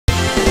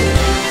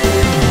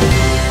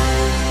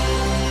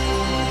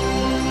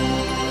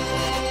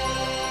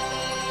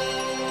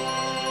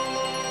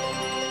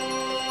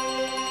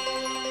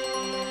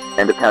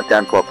and the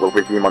countdown clock will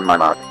resume on my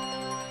mark.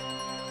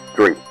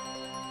 3,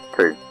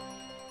 2,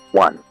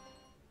 1.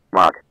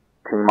 Mark.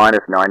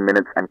 T-minus 9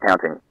 minutes and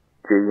counting.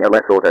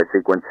 GLS auto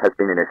sequence has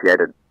been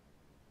initiated.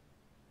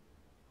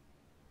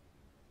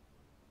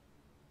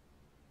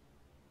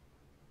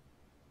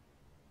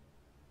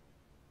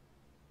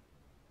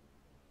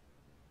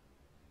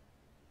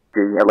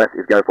 GLS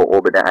is go for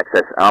orbiter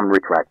access arm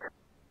retract.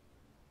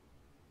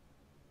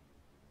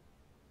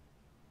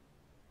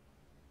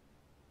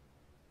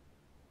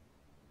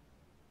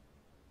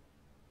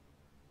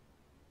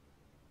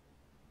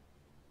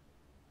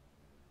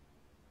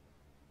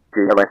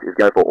 GLS is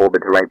go for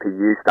orbiter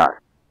APU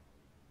start.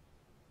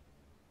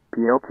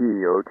 PLT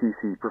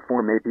OTC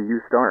perform APU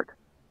start.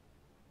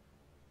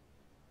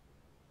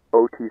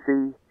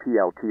 OTC,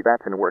 PLT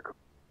that's in work.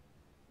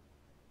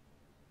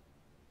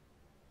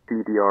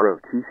 CDR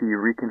OTC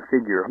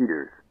reconfigure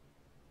heaters.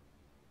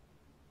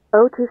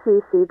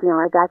 OTC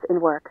CDR that's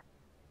in work.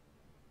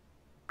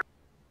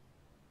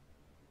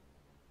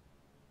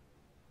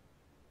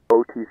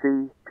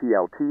 OTC,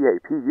 PLT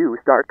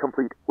APU start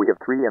complete. We have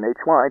 3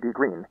 NHYD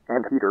green,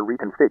 and heater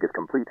reconfig is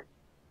complete.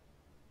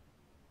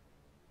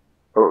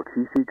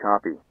 OTC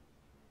copy.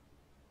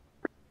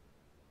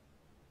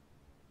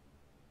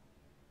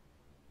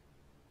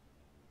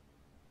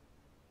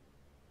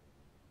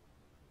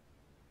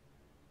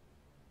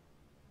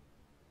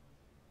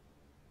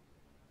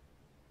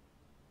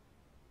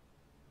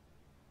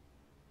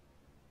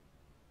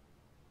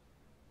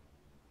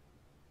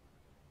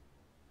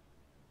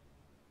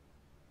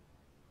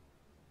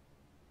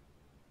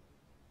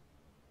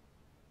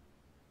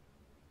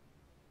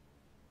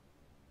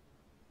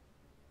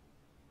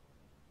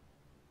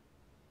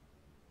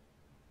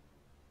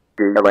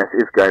 GLS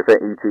is go for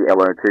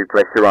ETLO2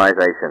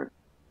 pressurization.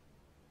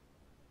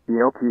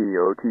 ELT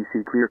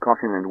OTC clear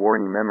caution and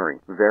warning memory.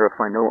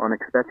 Verify no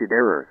unexpected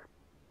errors.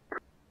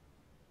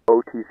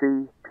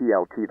 OTC,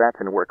 PLT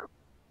that's in work.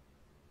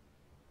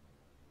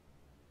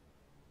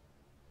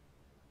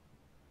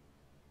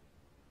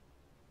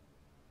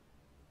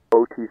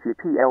 OTC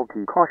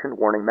PLT caution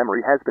warning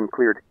memory has been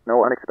cleared.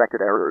 No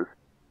unexpected errors.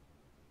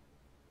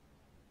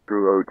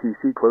 Through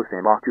OTC close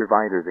and lock your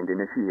visors and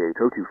initiate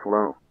O2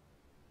 flow.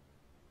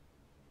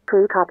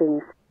 Crew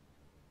copies.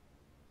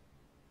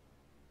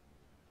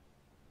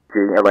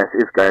 GLS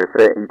is go for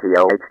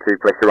ETLH2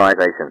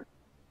 pressurization.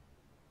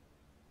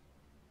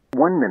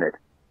 1 minute.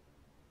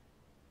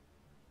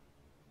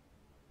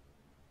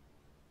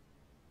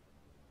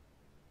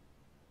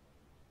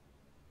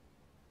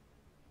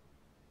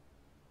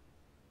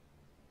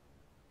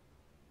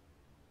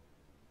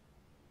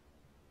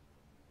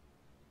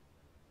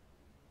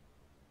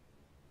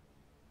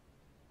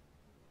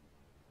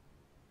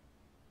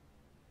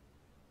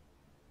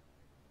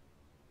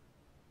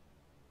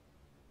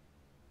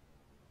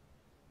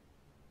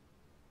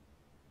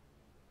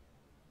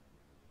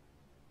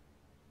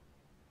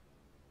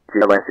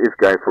 GLS is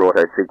go for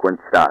auto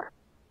sequence start.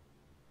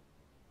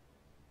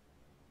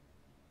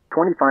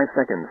 25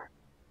 seconds.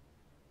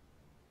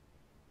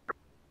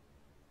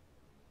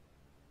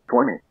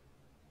 20.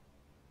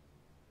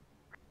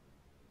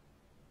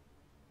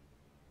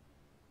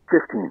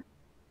 15.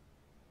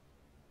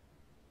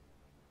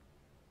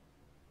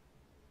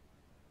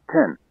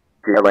 10.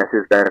 GLS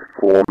is go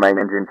for main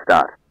engine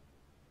start.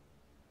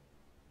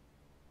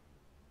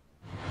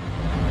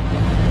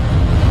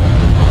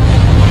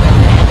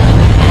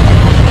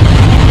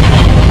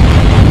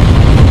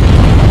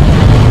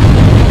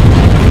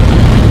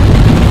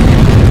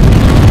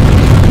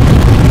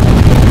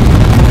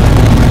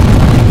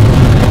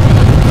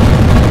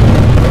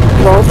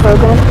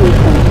 Program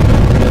Houston.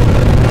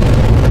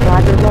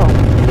 Roger, roll.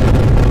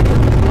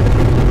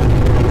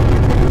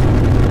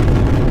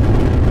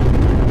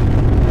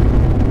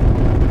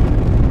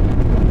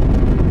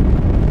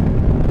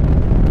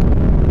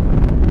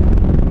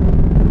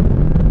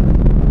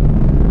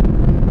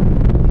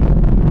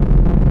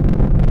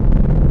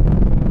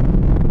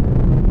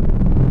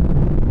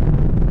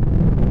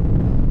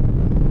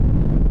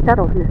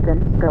 Shuttle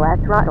Houston, go at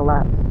throttle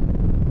up.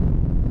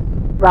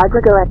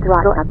 Roger, go at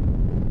throttle up.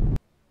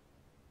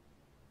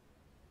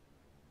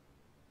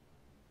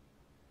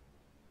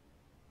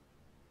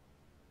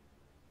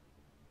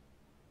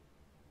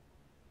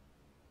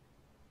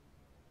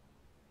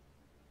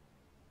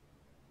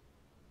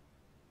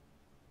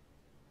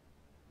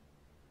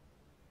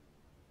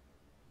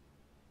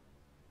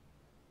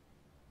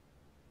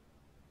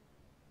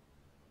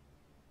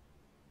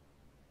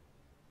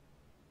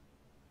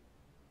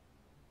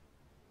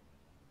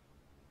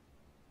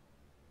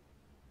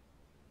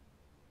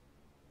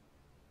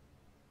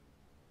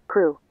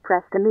 Crew,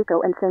 press to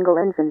MECO and single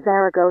engine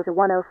Zaragoza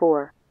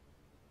 104.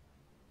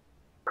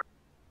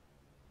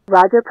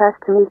 Roger, press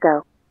to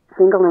MECO.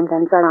 Single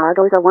engine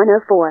Zaragoza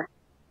 104.